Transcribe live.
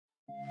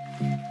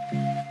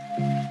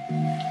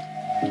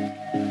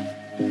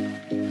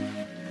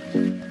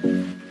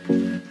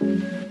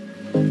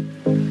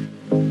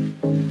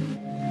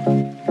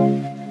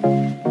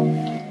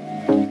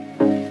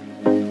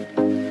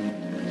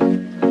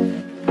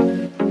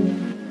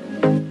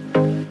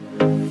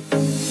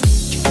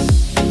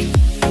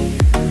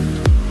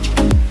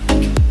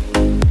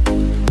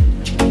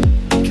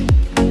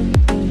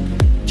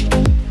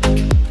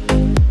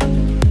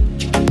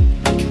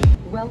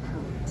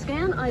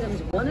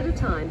at a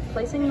time,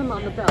 placing them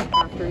on the belt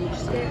after each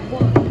scan.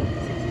 1.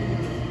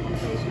 69.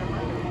 Place your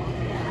item.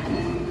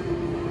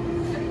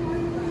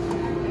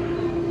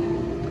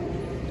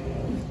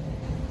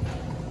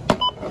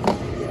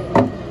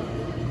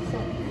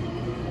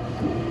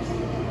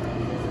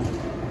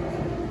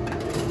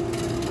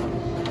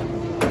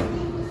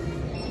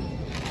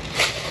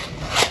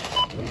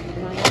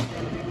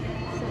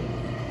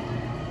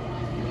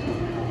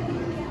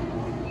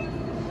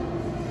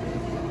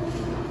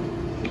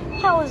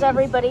 How is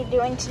everybody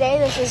doing today?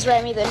 This is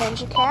Remy the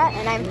Ninja Cat,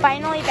 and I'm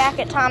finally back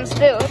at Tom's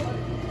Food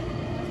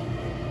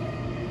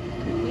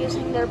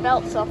using their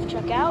belt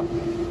self-checkout.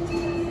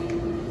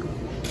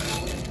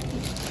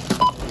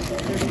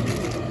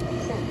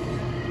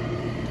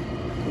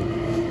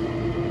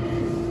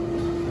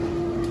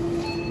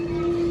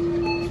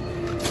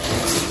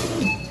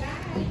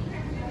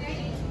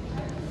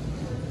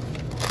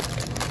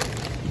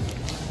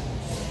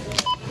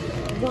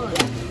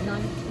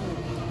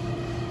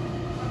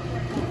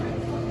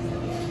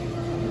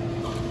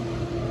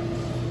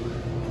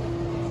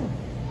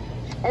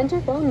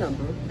 Enter phone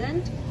number,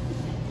 then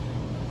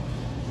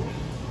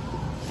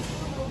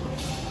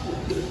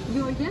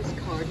your yes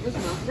card was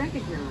not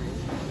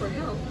recognized. For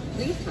help,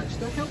 please touch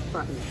the help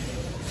button.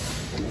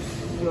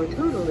 Your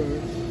total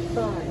is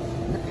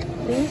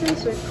 5. Please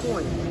insert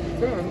coins,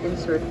 then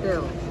insert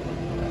bill.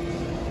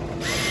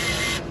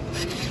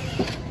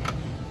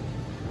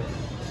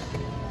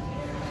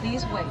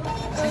 Please wait.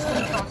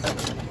 System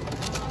processing.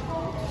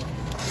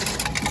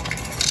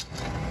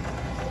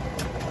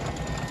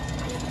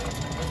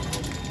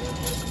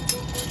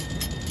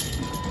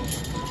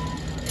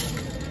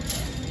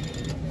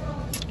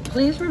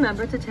 Please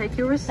remember to take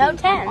your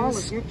receipt and all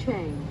of your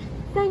change.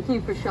 Thank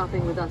you for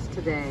shopping with us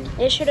today.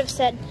 It should have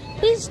said,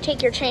 please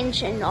take your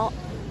change and all.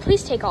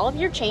 Please take all of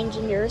your change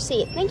in your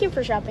receipt. Thank you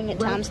for shopping at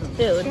Tom's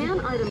Food. Scan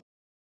item